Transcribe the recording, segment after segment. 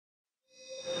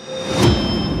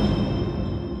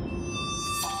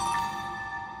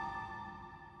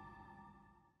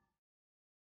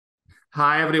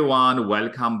Hi, everyone.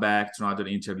 Welcome back to another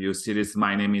interview series.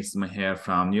 My name is Mher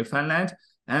from Newfoundland,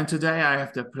 and today I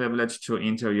have the privilege to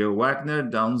interview Wagner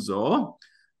Denuzzo,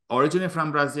 originally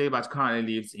from Brazil, but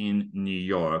currently lives in New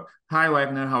York. Hi,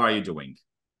 Wagner. How are you doing?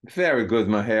 Very good,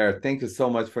 Maher. Thank you so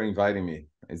much for inviting me.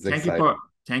 It's Thank you exciting. for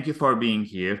thank you for being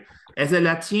here. As a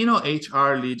Latino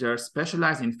HR leader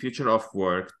specialized in future of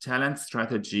work, talent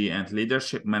strategy, and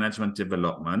leadership management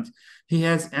development, he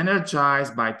has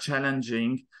energized by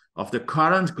challenging of the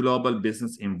current global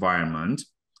business environment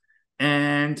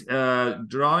and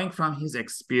drawing from his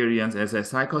experience as a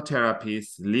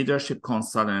psychotherapist, leadership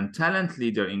consultant, and talent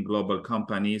leader in global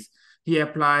companies, he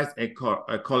applies a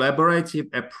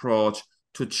collaborative approach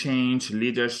to change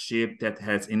leadership that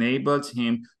has enabled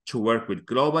him to work with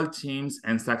global teams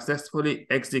and successfully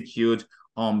execute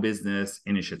on business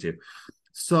initiative.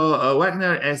 So,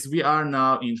 Wagner, as we are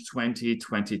now in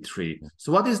 2023,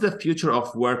 so what is the future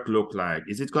of work look like?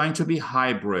 Is it going to be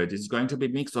hybrid? Is it going to be a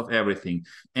mix of everything?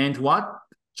 And what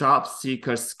job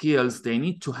seeker skills they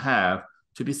need to have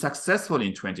to be successful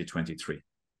in 2023?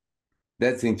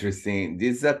 That's interesting.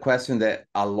 This is a question that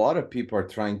a lot of people are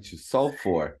trying to solve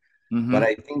for. But Mm-hmm.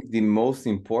 I think the most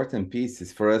important piece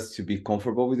is for us to be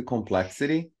comfortable with the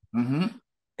complexity Mm-hmm.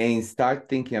 and start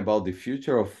thinking about the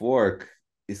future of work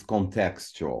is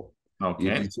contextual. You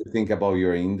Okay. need to think about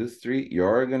your industry, your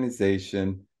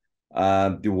organization,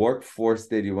 the workforce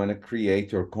that you want to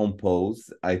create or compose.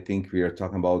 I think we are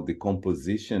talking about the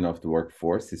composition of the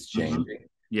workforce is Mm-hmm. changing.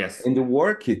 Yes. And the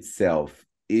work itself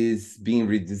is being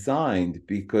redesigned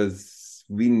because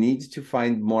we need to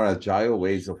find more agile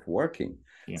ways of working.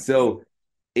 Yeah. So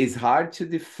it's hard to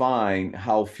define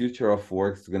how future of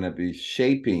work is going to be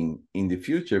shaping in the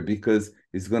future because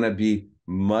it's going to be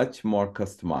much more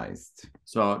customized.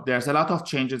 So there's a lot of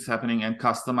changes happening and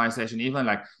customization, even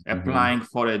like Mhm, applying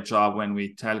for a job when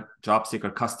we tell job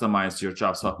seeker customize your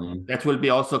job. So mhm. that will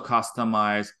be also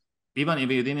customized. Even if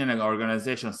within an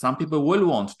organization, some people will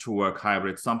want to work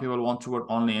hybrid, some people want to work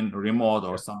only in remote,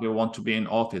 or some people want to be in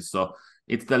office. So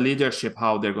it's the leadership,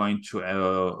 how they're going to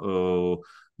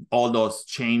all those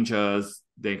changes,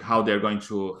 how they're going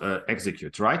to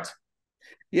execute, right?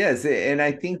 Yes, and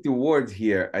I think the word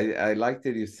here, I like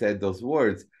that you said those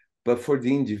words, but for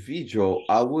the individual,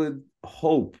 I would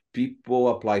hope people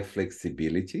apply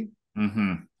flexibility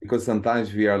Mm-hmm. because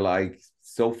sometimes we are like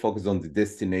so focused on the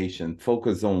destination,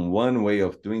 focus on one way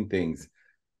of doing things.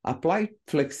 Apply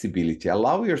flexibility,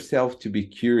 allow yourself to be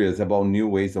curious about new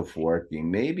ways of working.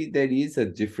 Maybe there is a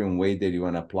different way that you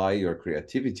want to apply your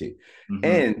creativity. Mm-hmm.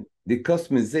 And the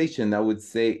customization, I would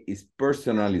say, is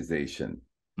personalization.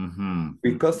 We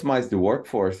Mm-hmm. customize the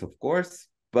workforce, of course,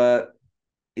 but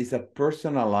it's a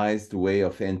personalized way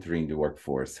of entering the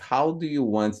workforce. How do you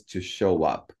want to show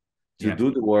up, to Yeah.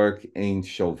 do the work and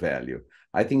show value?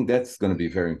 I think that's going to be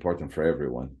very important for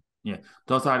everyone. Yeah,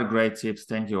 those are great tips.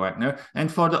 Thank you, Wagner.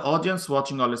 And for the audience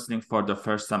watching or listening for the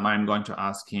first time, I'm going to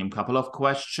ask him a couple of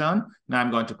questions. And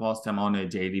I'm going to post them on a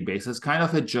daily basis, kind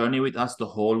of a journey with us the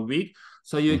whole week.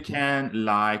 So you Mhm. can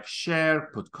like,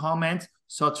 share, put comments.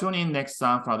 So tune in next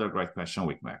time for another great question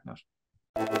with Wagner.